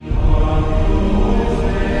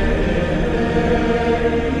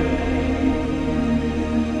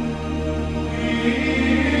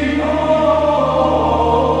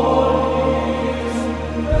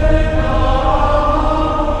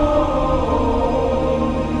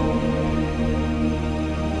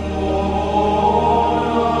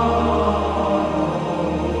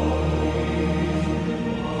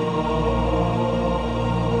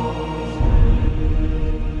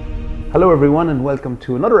Hello everyone and welcome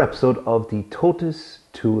to another episode of the Totus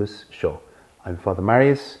Tuus Show. I'm Father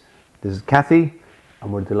Marius, this is Kathy,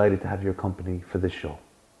 and we're delighted to have your company for this show.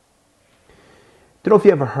 Don't know if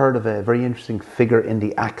you ever heard of a very interesting figure in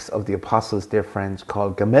the Acts of the Apostles, dear friends,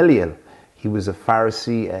 called Gamaliel. He was a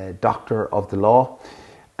Pharisee, a doctor of the law,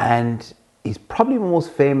 and he's probably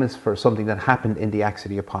most famous for something that happened in the Acts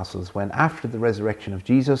of the Apostles when, after the resurrection of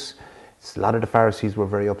Jesus, a lot of the Pharisees were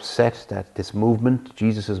very upset that this movement,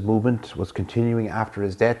 Jesus' movement, was continuing after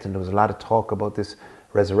his death, and there was a lot of talk about this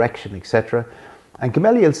resurrection, etc. And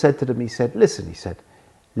Gamaliel said to them, he said,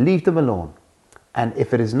 leave them alone. And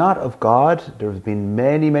if it is not of God, there have been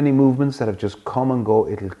many, many movements that have just come and go,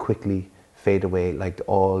 it'll quickly fade away like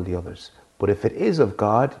all the others. But if it is of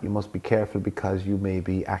God, you must be careful because you may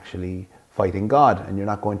be actually fighting God and you're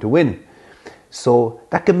not going to win. So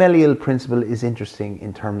that Gamaliel principle is interesting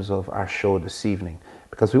in terms of our show this evening,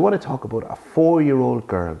 because we want to talk about a 4-year-old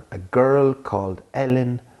girl, a girl called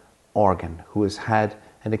Ellen Organ, who has had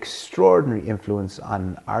an extraordinary influence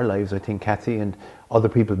on our lives, I think, Kathy, and other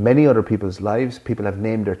people, many other people's lives. People have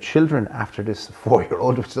named their children after this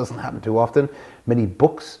 4-year-old, which doesn't happen too often. Many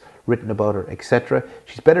books written about her, etc.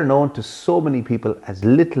 She's better known to so many people as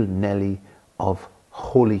Little Nelly of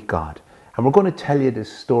Holy God. And we're going to tell you this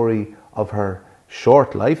story of her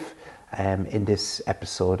short life in this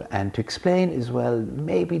episode, and to explain as well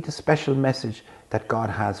maybe the special message that God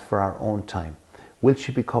has for our own time. Will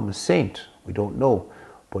she become a saint? We don't know,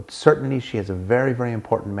 but certainly she has a very, very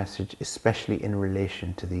important message, especially in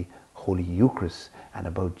relation to the Holy Eucharist and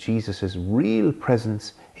about Jesus' real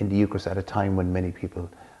presence in the Eucharist at a time when many people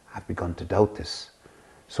have begun to doubt this.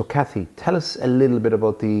 So Kathy, tell us a little bit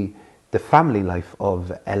about the family life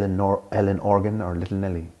of Ellen Organ, or Little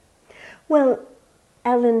Nelly. Well,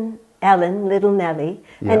 Ellen, Little Nelly,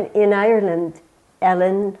 Yeah. and in Ireland,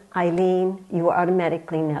 Ellen, Eileen, you were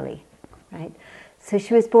automatically Nelly, right? So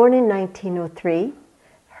she was born in 1903.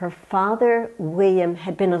 Her father, William,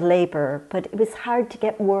 had been a labourer, but it was hard to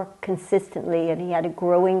get work consistently, and he had a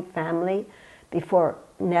growing family. Before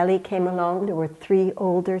Nelly came along, there were 3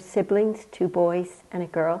 older siblings, 2 boys and a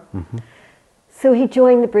girl. Mm-hmm. So he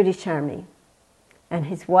joined the British Army. And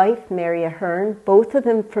his wife, Mary Ahern, both of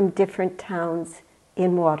them from different towns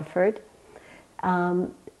in Waterford.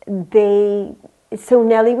 So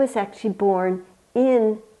Nelly was actually born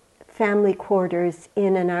in family quarters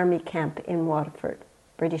in an army camp in Waterford,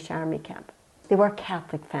 British Army camp. They were a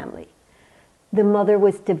Catholic family. The mother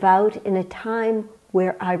was devout in a time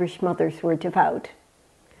where Irish mothers were devout.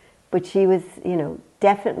 But she was,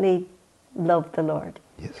 definitely loved the Lord.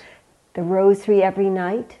 Yes. The rosary every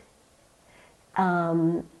night.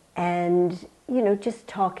 And, just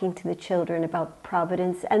talking to the children about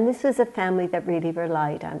providence. And this was a family that really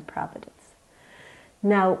relied on providence.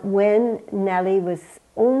 Now, when Nelly was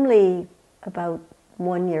only about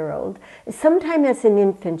 1 year old, sometime as an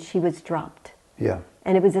infant, she was dropped. Yeah.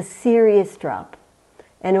 And it was a serious drop.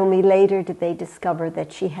 And only later did they discover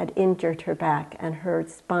that she had injured her back and her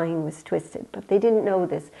spine was twisted. But they didn't know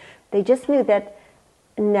this. They just knew that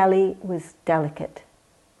Nelly was delicate.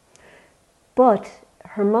 But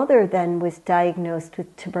her mother then was diagnosed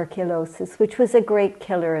with tuberculosis, which was a great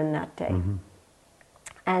killer in that day. Mm-hmm.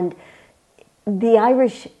 And the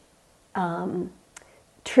Irish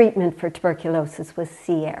treatment for tuberculosis was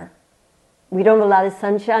sea air. We don't have a lot of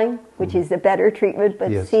sunshine, which is a better treatment,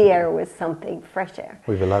 but yes. Sea air was something, fresh air.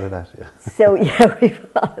 We've a lot of that, yeah. So, yeah, we've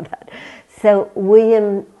a lot of that. So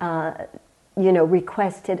William,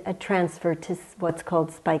 requested a transfer to what's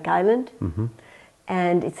called Spike Island. Mm-hmm.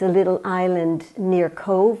 And it's a little island near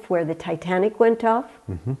Cove where the Titanic went off.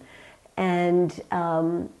 Mm-hmm.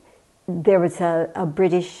 And there was a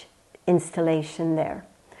British installation there.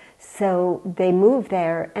 So they moved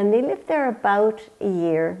there, and they lived there about a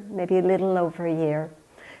year, maybe a little over a year.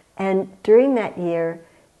 And during that year,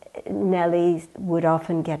 Nelly would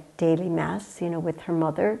often get daily mass, with her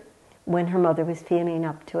mother, when her mother was feeling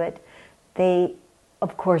up to it.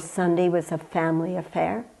 Of course, Sunday was a family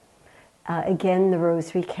affair. Again, the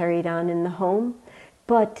rosary carried on in the home.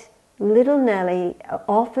 But little Nelly,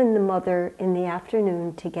 often the mother in the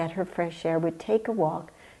afternoon to get her fresh air would take a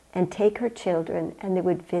walk and take her children, and they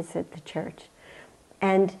would visit the church.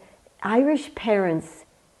 And Irish parents,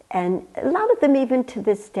 and a lot of them even to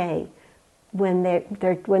this day, when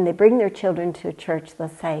they bring their children to a church, they'll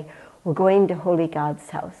say, "We're going to Holy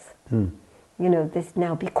God's house." This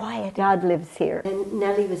now, be quiet, God lives here. And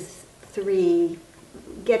Nelly was 3,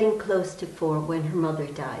 getting close to 4 when her mother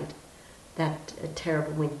died. That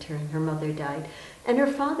terrible winter, and her mother died. And her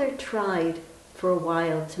father tried for a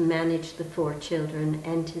while to manage the 4 children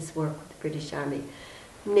and his work with the British Army.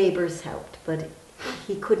 Neighbours helped, but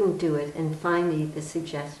he couldn't do it, and finally the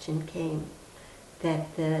suggestion came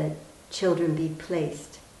that the children be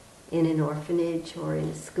placed in an orphanage or in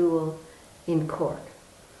a school in Cork,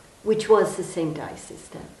 which was the same diocese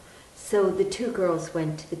then. So the two girls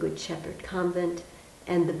went to the Good Shepherd Convent,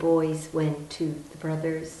 and the boys went to the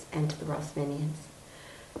Brothers and to the Rosminians.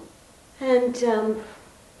 And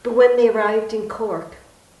but when they arrived in Cork,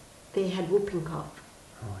 they had whooping cough.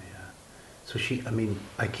 Oh yeah. So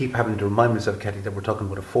I keep having to remind myself, Kathy, that we're talking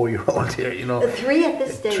about a 4-year-old here, you know. 3 at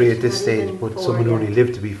this stage. 3 at this stage, but four, someone who yeah. only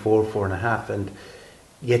lived to be 4.5, and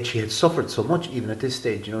yet she had suffered so much even at this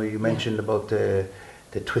stage. You know, you mentioned about the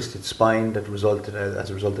twisted spine that resulted as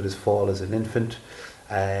a result of this fall as an infant,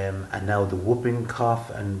 and now the whooping cough,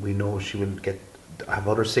 and we know she will have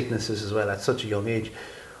other sicknesses as well at such a young age.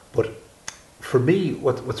 But for me,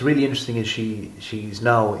 what's really interesting is she's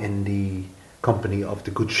now in the company of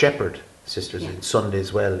the Good Shepherd sisters in Sunday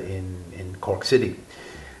as well in Cork City,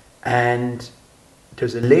 and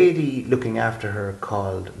there's a lady looking after her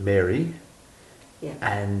called Mary. Yeah.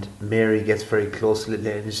 And Mary gets very close to Little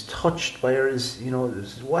and is touched by her,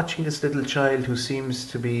 is watching this little child who seems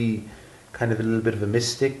to be kind of a little bit of a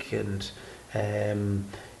mystic, and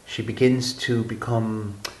she begins to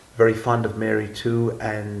become very fond of Mary too,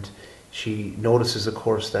 and she notices, of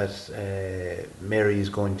course, that Mary is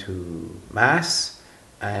going to Mass,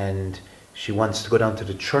 and she wants to go down to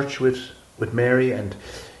the church with Mary, and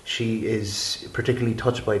she is particularly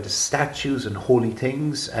touched by the statues and holy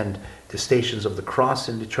things and the Stations of the Cross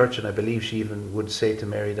in the church, and I believe she even would say to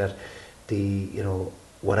Mary that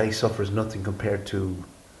what I suffer is nothing compared to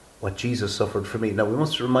what Jesus suffered for me. Now we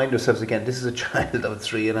must remind ourselves again, this is a child of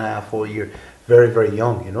 3.5, 4 years, very, very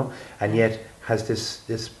young, and yet has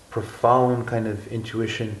this profound kind of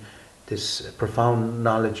intuition, this profound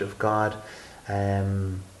knowledge of God,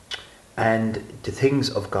 and the things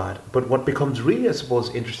of God. But what becomes really, I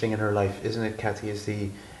suppose, interesting in her life, isn't it, Kathy, is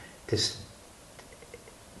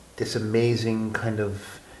this amazing kind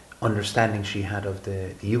of understanding she had of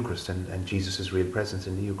the Eucharist and Jesus' real presence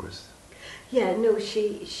in the Eucharist. Yeah, no,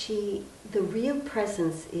 the real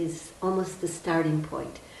presence is almost the starting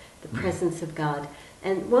point, the presence of God.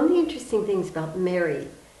 And one of the interesting things about Mary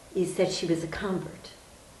is that she was a convert.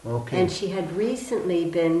 Okay. And she had recently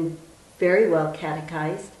been very well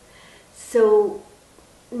catechized. So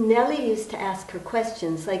Nellie used to ask her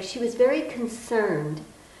questions, like she was very concerned,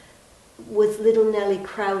 was little Nellie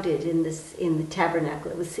crowded in the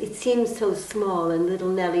tabernacle? It seemed so small, and little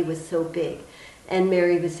Nellie was so big. And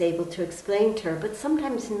Mary was able to explain to her. But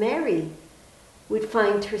sometimes Mary would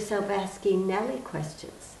find herself asking Nellie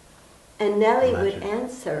questions. And Nellie would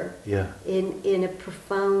answer in a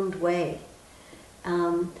profound way.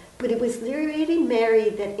 But it was really Mary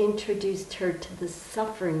that introduced her to the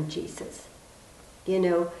suffering Jesus.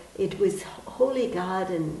 It was Holy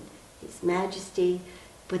God and His Majesty,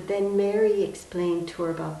 but then Mary explained to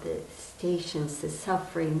her about the stations, the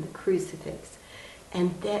suffering, the crucifix.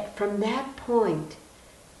 And that from that point,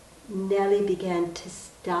 Nellie began to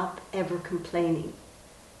stop ever complaining,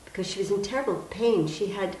 because she was in terrible pain. She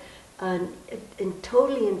had a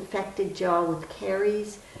totally infected jaw with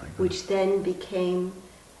caries, which then became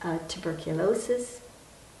tuberculosis,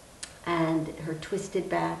 and her twisted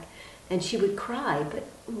back, and she would cry. But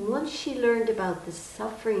once she learned about the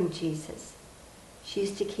suffering Jesus, she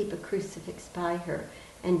used to keep a crucifix by her,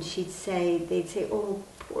 and they'd say, "Oh,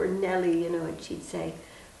 poor Nellie," and she'd say,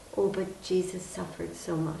 "Oh, but Jesus suffered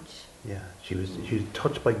so much." Yeah, she was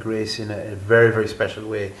touched by grace in a very, very special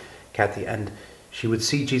way, Kathy, and she would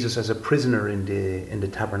see Jesus as a prisoner in the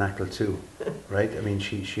tabernacle too, right? I mean,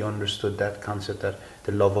 she understood that concept, that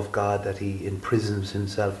the love of God, that He imprisons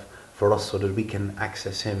Himself for us so that we can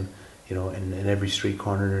access Him, in every street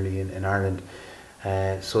corner nearly in Ireland.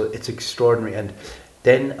 So it's extraordinary. And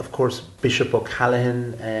then, of course, Bishop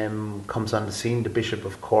O'Callaghan comes on the scene, the Bishop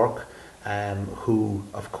of Cork, who,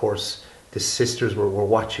 of course, the sisters were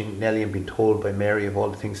watching Nellie and being told by Mary of all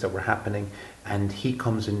the things that were happening, and he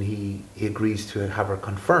comes and he agrees to have her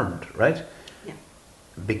confirmed, right? Yeah.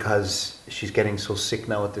 Because she's getting so sick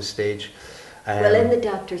now at this stage. Well, and the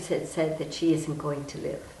doctors had said that she isn't going to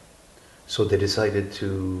live. So they decided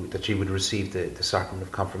that she would receive the sacrament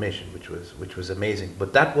of confirmation, which was amazing.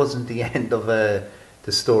 But that wasn't the end of the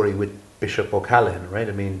story with Bishop O'Callaghan, right?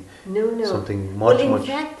 I mean, no. Something much. Well, in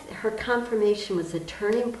fact, her confirmation was a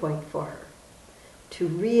turning point for her to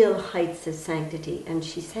real heights of sanctity. And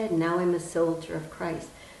she said, "Now I'm a soldier of Christ."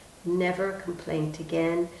 Never complained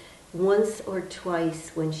again. Once or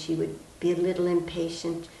twice, when she would be a little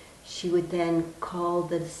impatient, she would then call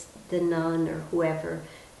the nun or whoever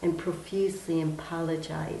and profusely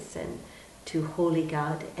apologize and to Holy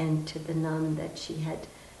God and to the nun that she had,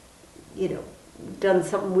 you know, done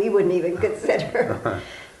something we wouldn't even consider.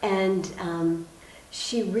 And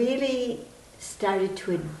she really started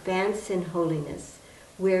to advance in holiness,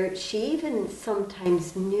 where she even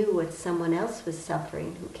sometimes knew what someone else was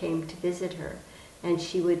suffering who came to visit her. And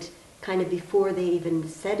she would kind of, before they even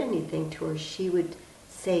said anything to her, she would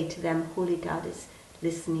say to them, Holy God is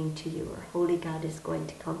listening to you, or Holy God is going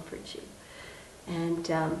to comfort you. And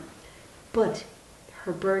but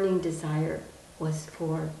her burning desire was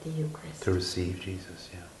for the Eucharist. To receive Jesus,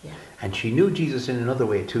 yeah. Yeah. And she knew Jesus in another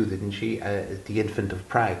way too, didn't she? The infant of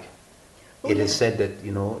Prague. Oh, It yeah. is said that,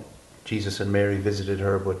 you know, Jesus and Mary visited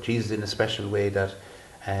her, but Jesus in a special way, that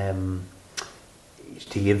the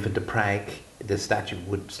infant of Prague, the statue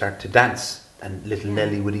would start to dance, and little Yeah.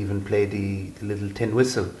 Nelly would even play the little tin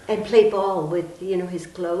whistle. And play ball with, you know, his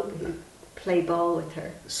globe. He'd play ball with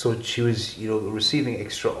her. So she was, you know, receiving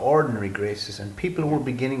extraordinary graces, and people were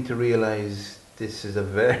beginning to realize this is a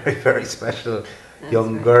very, very special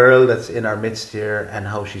young right. girl that's in our midst here, and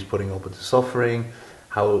how she's putting up with the suffering,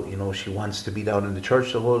 how, you know, she wants to be down in the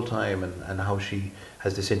church the whole time, and how she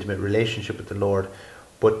has this intimate relationship with the Lord.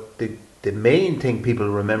 But the main thing people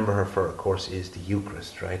remember her for, of course, is the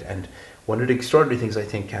Eucharist, right? And one of the extraordinary things, I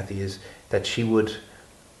think, Kathy, is that she would,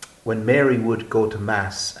 when Mary would go to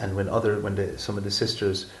Mass, and some of the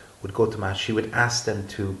sisters would go to Mass, she would ask them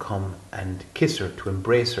to come and kiss her, to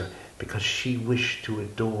embrace her, because she wished to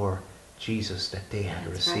adore Jesus that they had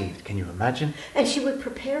That's received. right. Can you imagine? And she would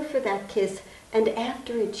prepare for that kiss, and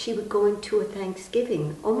after it she would go into a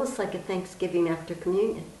thanksgiving, almost like a thanksgiving after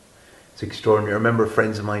communion. It's extraordinary. I remember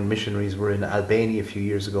friends of mine, missionaries, were in Albania a few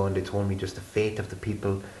years ago, and they told me just the fate of the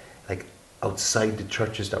people, like outside the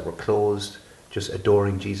churches that were closed, just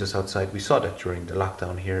adoring Jesus outside. We saw that during the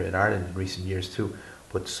lockdown here in Ireland in recent years too.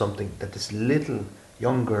 But something that this little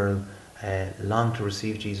young girl longed to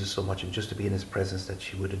receive Jesus so much, and just to be in his presence, that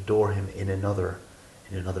she would adore him in another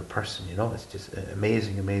person. You know, it's just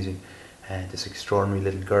amazing. This extraordinary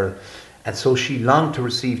little girl, and so she longed to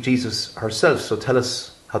receive Jesus herself. So tell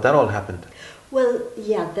us how that all happened. Well,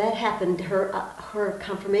 yeah, that happened. Her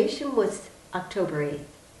confirmation was October 8th.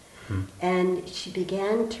 And she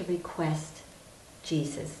began to request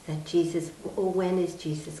Jesus, that Jesus, oh, when is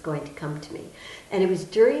Jesus going to come to me? And it was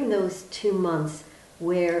during those 2 months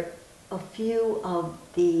where a few of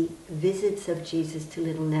the visits of Jesus to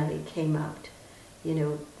little Nelly came out, you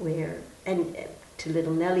know, and to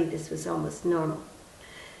little Nelly this was almost normal.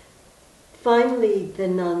 Finally, the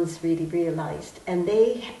nuns really realized, and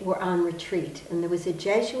they were on retreat, and there was a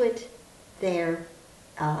Jesuit there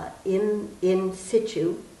in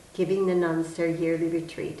situ, giving the nuns their yearly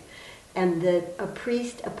retreat. And a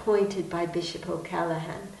priest appointed by Bishop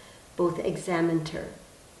O'Callaghan both examined her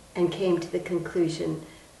and came to the conclusion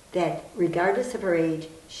that regardless of her age,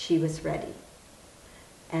 she was ready.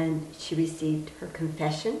 And she received her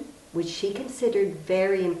confession, which she considered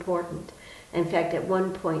very important. In fact, at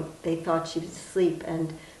one point, they thought she was asleep,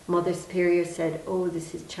 and Mother Superior said, oh,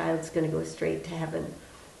 this child's going to go straight to heaven.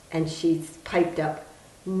 And she piped up,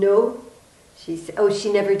 no. She said, oh,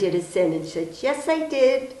 she never did a sin. And she said, yes, I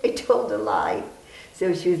did. I told a lie.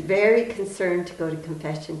 So she was very concerned to go to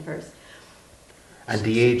confession first. And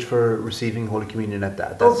the age for receiving Holy Communion at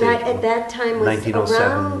that Oh, stage? at that time was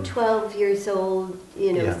 1907. around 12 years old.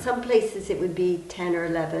 You know, Yeah. some places it would be 10 or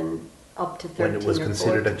 11, up to 13 When it was or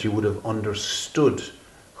considered 14. that you would have understood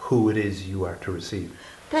who it is you are to receive.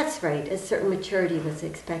 That's right. A certain maturity was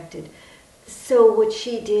expected. So what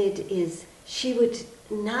she did is she would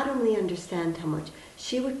not only understand how much,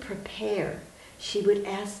 she would prepare. She would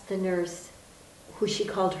ask the nurse, who she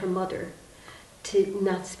called her mother, to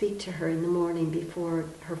not speak to her in the morning before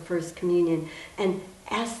her first communion, and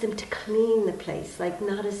ask them to clean the place, like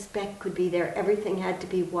not a speck could be there. Everything had to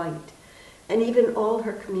be white. And even all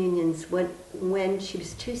her communions, when she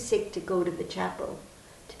was too sick to go to the chapel,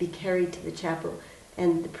 to be carried to the chapel,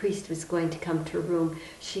 and the priest was going to come to her room,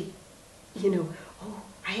 she, you know, oh,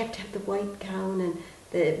 I have to have the white gown, and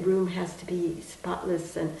the room has to be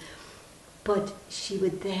spotless. But she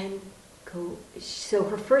would then go, so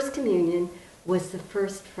her first communion was the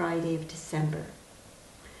first Friday of December.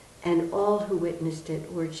 And all who witnessed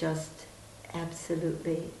it were just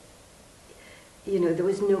absolutely, you know, there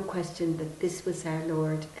was no question that this was our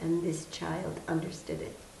Lord, and this child understood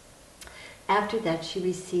it. After that, she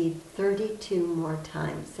received 32 more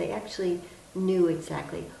times. They actually knew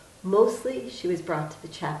exactly. Mostly she was brought to the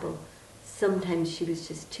chapel. Sometimes she was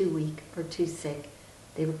just too weak or too sick.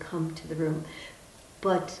 They would come to the room.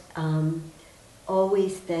 But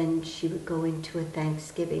always then she would go into a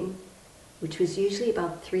thanksgiving which was usually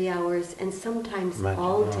about 3 hours and sometimes Imagine,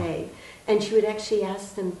 all wow. day. And she would actually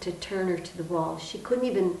ask them to turn her to the wall. She couldn't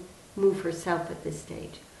even move herself at this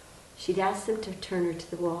stage. She'd ask them to turn her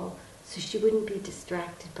to the wall so she wouldn't be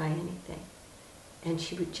distracted by anything. And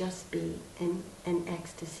she would just be in an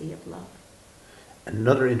ecstasy of love.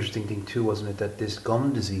 Another interesting thing too, wasn't it, that this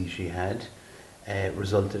gum disease she had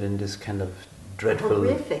resulted in this kind of dreadful,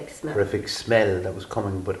 horrific smell that was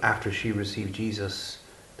coming. But after she received Jesus,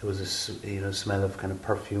 there was a smell of kind of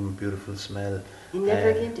perfume, beautiful smell. And never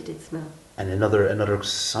again did it smell. And another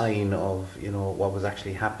sign of what was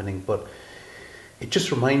actually happening. But it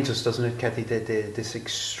just reminds us, doesn't it, Kathy, that this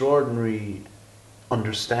extraordinary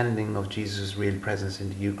understanding of Jesus' real presence in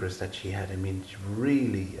the Eucharist that she had. I mean, she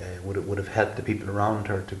really would have helped the people around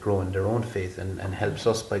her to grow in their own faith, and helps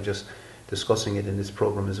us by just discussing it in this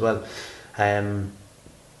program as well. And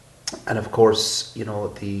of course,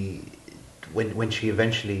 when she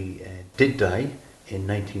eventually did die in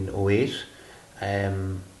 1908,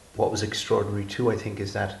 what was extraordinary too, I think,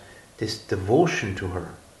 is that this devotion to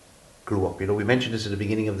her grew up. We mentioned this at the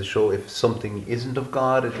beginning of the show. If something isn't of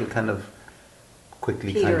God, it will kind of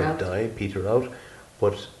quickly peter out.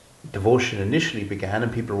 But devotion initially began,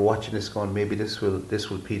 and people were watching this going, maybe this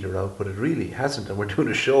will peter out, but it really hasn't. And we're doing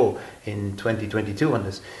a show in 2022 on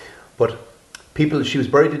this. But she was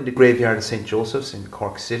buried in the graveyard of St. Joseph's in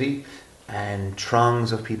Cork City, and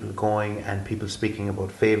throngs of people going, and people speaking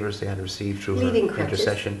about favours they had received through her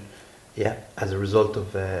intercession. Yeah, as a result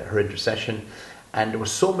of her intercession. And there were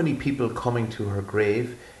so many people coming to her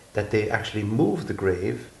grave that they actually moved the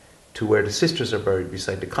grave to where the sisters are buried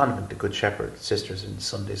beside the convent, the Good Shepherd sisters in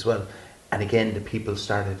Sunday as well. And again, the people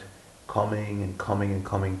started coming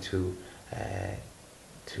to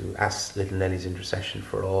ask Little Nellie's intercession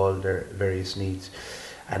for all their various needs.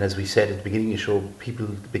 And as we said at the beginning of the show, people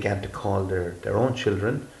began to call their own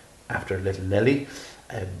children after Little Nellie.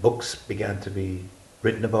 Books began to be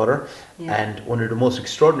written about her. Yeah. And one of the most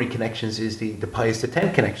extraordinary connections is the Pius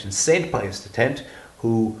X connection. Saint Pius X,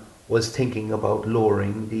 who was thinking about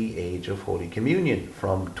lowering the age of Holy Communion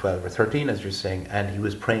from 12 or 13, as you're saying, and he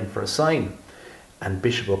was praying for a sign. And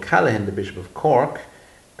Bishop O'Callaghan, the Bishop of Cork,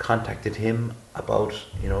 contacted him about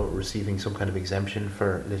receiving some kind of exemption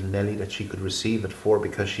for Little Nellie that she could receive at 4,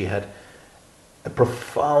 because she had a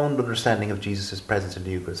profound understanding of Jesus' presence in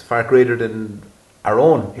the Eucharist, far greater than our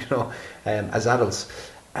own, as adults.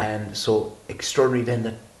 And so extraordinary then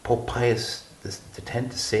that Pope Pius X, the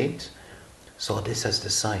saint, saw this as the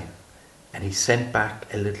sign, and he sent back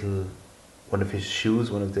one of his shoes,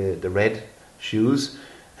 one of the red shoes,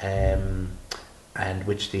 and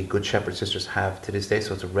which the Good Shepherd sisters have to this day,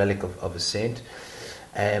 so it's a relic of a saint.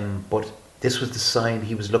 But this was the sign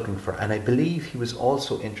he was looking for, and I believe he was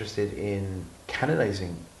also interested in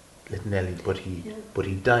canonizing Little Nellie, but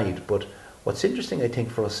he died. But what's interesting, I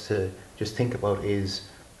think, for us to just think about is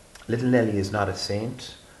Little Nellie is not a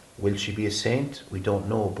saint. Will she be a saint? We don't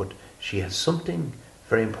know, but she has something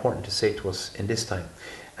very important to say to us in this time.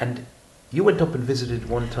 And you went up and visited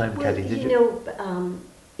one time, Kathy, did you?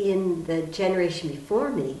 In the generation before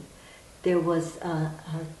me, there was a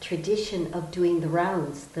tradition of doing the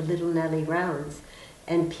rounds, the Little Nellie rounds.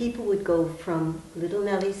 And people would go from Little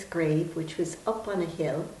Nellie's grave, which was up on a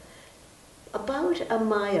hill, about a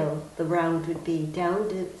mile the round would be, down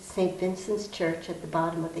to St. Vincent's Church at the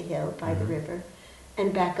bottom of the hill by the river,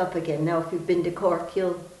 and back up again. Now, if you've been to Cork,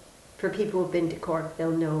 for people who've been to Cork, they'll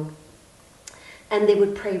know. And they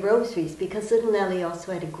would pray rosaries, because Little Nellie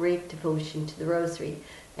also had a great devotion to the rosary,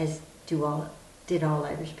 as did all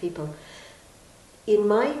Irish people. In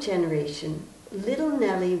my generation, Little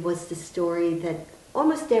Nellie was the story that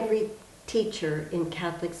almost every teacher in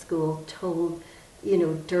Catholic school told,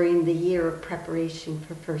 during the year of preparation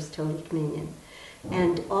for First Holy Communion.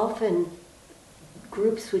 And often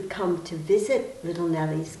groups would come to visit Little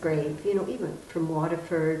Nellie's grave, even from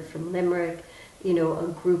Waterford, from Limerick,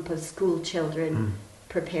 a group of school children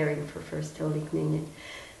preparing for First Holy Communion.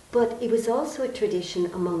 But it was also a tradition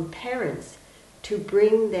among parents to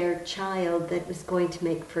bring their child that was going to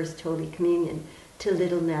make First Holy Communion to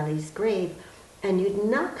Little Nellie's grave. And you'd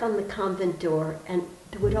knock on the convent door, and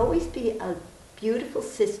there would always be a beautiful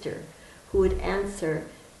sister who would answer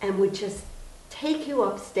and would just take you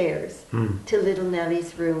upstairs to Little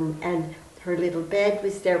Nellie's room. And her little bed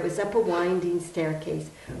was there. It was up a winding staircase.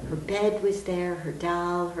 Her bed was there, her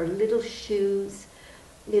doll, her little shoes,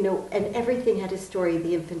 and everything had a story,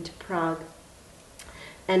 the infant to Prague.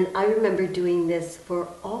 And I remember doing this for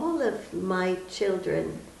all of my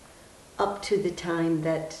children up to the time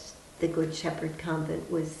that the Good Shepherd Convent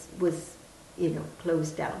was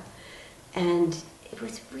closed down. And it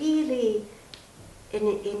was really an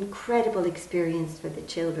incredible experience for the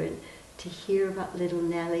children to hear about little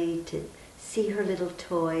Nellie, to see her little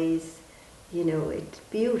toys. You know, it's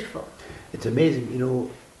beautiful. It's amazing, you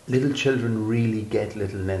know, little children really get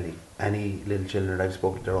little Nellie. Any little children that I've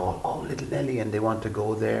spoken to, they're all, oh, little Nellie, and they want to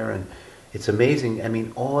go there, and it's amazing. I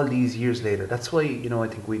mean, all these years later, that's why, you know, I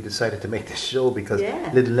think we decided to make this show, because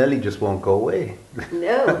little Nellie just won't go away.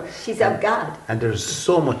 No, she's of God. And there's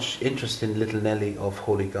so much interest in little Nellie of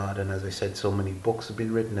Holy God, and as I said, so many books have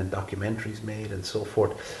been written and documentaries made and so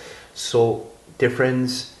forth. So, dear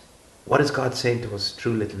friends, what is God saying to us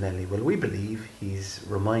through little Nellie? Well, we believe He's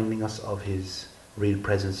reminding us of His real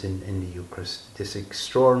presence in the Eucharist. This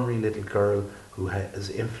extraordinary little girl who has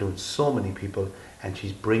influenced so many people, and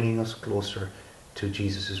she's bringing us closer to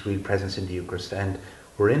Jesus' real presence in the Eucharist. And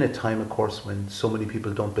we're in a time, of course, when so many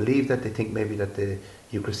people don't believe that. They think maybe that the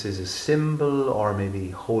Eucharist is a symbol, or maybe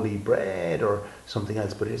holy bread or something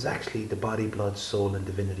else, but it is actually the body, blood, soul and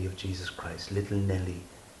divinity of Jesus Christ. Little Nellie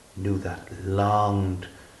knew that, longed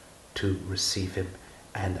to receive Him,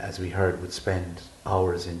 and as we heard, would spend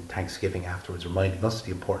hours in thanksgiving afterwards, reminding us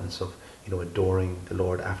the importance of, you know, adoring the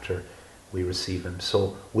Lord after we receive Him.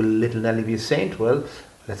 So will little Nellie be a saint? Well,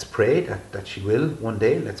 let's pray that she will one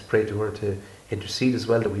day. Let's pray to her to intercede as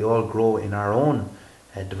well, that we all grow in our own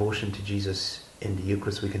devotion to Jesus in the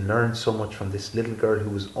Eucharist. We can learn so much from this little girl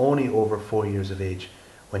who was only over 4 years of age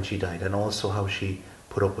when she died, and also how she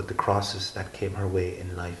put up with the crosses that came her way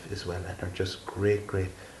in life as well, and her just great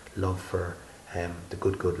love for the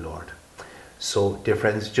good Lord. So, dear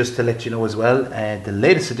friends, just to let you know as well, the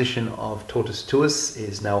latest edition of Totus Tuus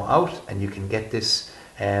is now out, and you can get this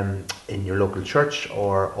in your local church,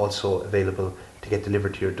 or also available to get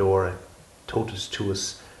delivered to your door at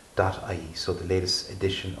totustuus.ie. So the latest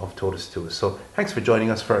edition of Totus Tuus. So thanks for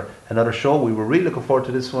joining us for another show. We were really looking forward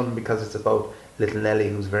to this one because it's about little Nellie,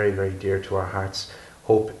 who's very dear to our hearts.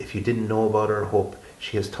 Hope, if you didn't know about her, hope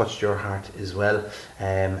she has touched your heart as well.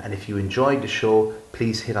 And if you enjoyed the show,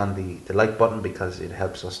 please hit on the like button, because it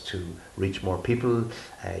helps us to reach more people.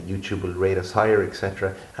 YouTube will rate us higher,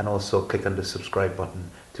 etc. And also click on the subscribe button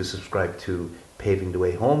to subscribe to Paving the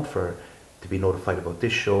Way Home, to be notified about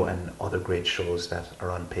this show and other great shows that are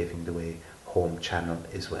on Paving the Way Home channel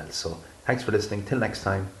as well. So thanks for listening. Till next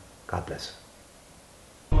time, God bless.